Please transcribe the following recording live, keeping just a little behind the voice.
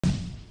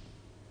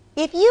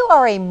If you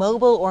are a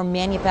mobile or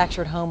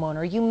manufactured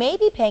homeowner, you may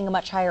be paying a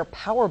much higher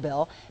power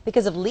bill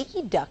because of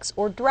leaky ducts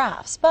or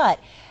drafts. But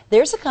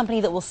there's a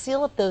company that will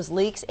seal up those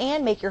leaks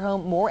and make your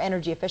home more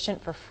energy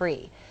efficient for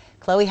free.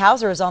 Chloe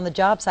Houser is on the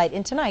job site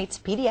in tonight's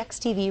PDX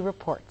TV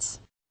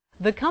reports.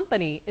 The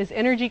company is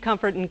Energy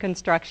Comfort and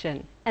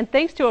Construction, and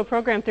thanks to a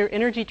program through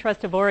Energy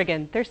Trust of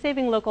Oregon, they're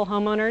saving local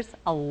homeowners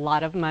a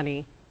lot of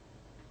money.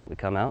 We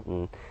come out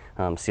and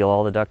seal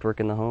all the ductwork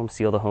in the home,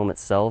 seal the home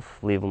itself,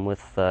 leave them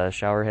with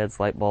shower heads,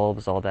 light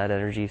bulbs, all that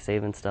energy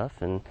saving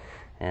stuff,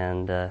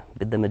 and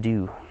bid them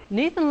adieu.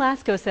 Nathan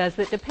Lasko says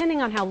that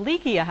depending on how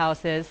leaky a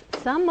house is,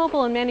 some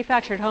mobile and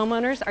manufactured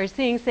homeowners are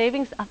seeing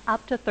savings of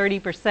up to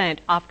 30%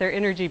 off their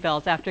energy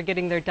bills after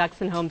getting their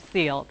ducts and homes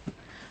sealed.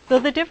 Though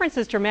the difference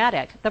is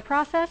dramatic, the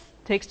process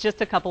takes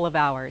just a couple of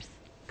hours.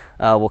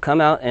 We'll come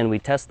out and we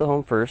test the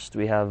home first.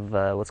 We have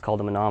what's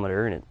called a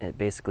manometer, and it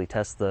basically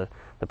tests the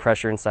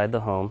pressure inside the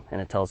home, and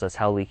it tells us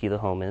how leaky the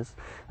home is.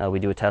 We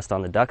do a test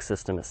on the duct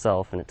system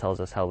itself, and it tells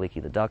us how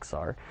leaky the ducts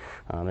are.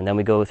 And then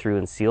we go through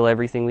and seal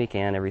everything we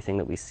can, everything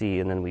that we see,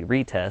 and then we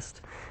retest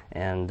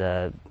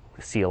and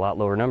see a lot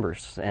lower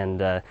numbers.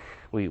 And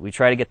we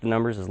try to get the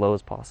numbers as low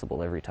as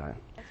possible every time.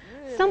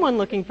 Someone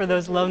looking for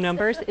those low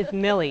numbers is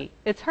Millie.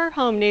 It's her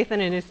home Nathan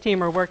and his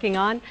team are working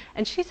on,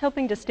 and she's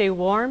hoping to stay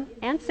warm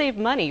and save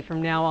money from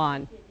now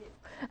on.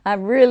 I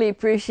really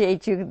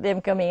appreciate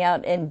them coming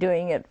out and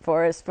doing it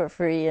for us for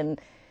free, and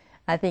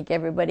I think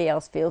everybody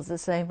else feels the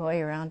same way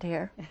around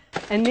here.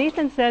 And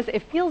Nathan says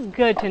it feels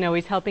good to know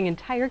he's helping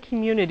entire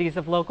communities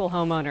of local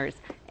homeowners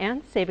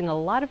and saving a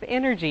lot of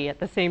energy at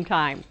the same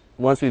time.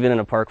 Once we've been in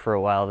a park for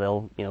a while,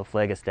 they'll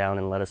flag us down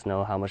and let us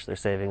know how much they're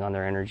saving on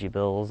their energy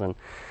bills,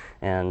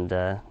 and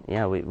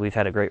yeah, we've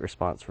had a great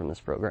response from this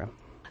program.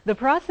 The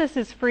process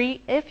is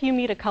free if you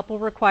meet a couple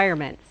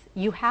requirements.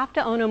 You have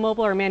to own a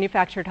mobile or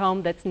manufactured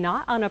home that's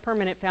not on a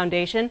permanent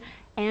foundation,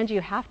 and you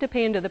have to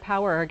pay into the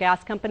power or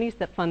gas companies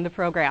that fund the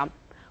program.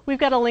 We've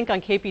got a link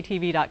on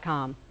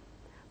kptv.com.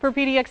 For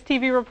PDX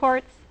TV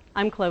Reports,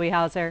 I'm Chloe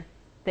Houser,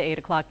 the 8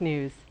 o'clock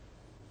news.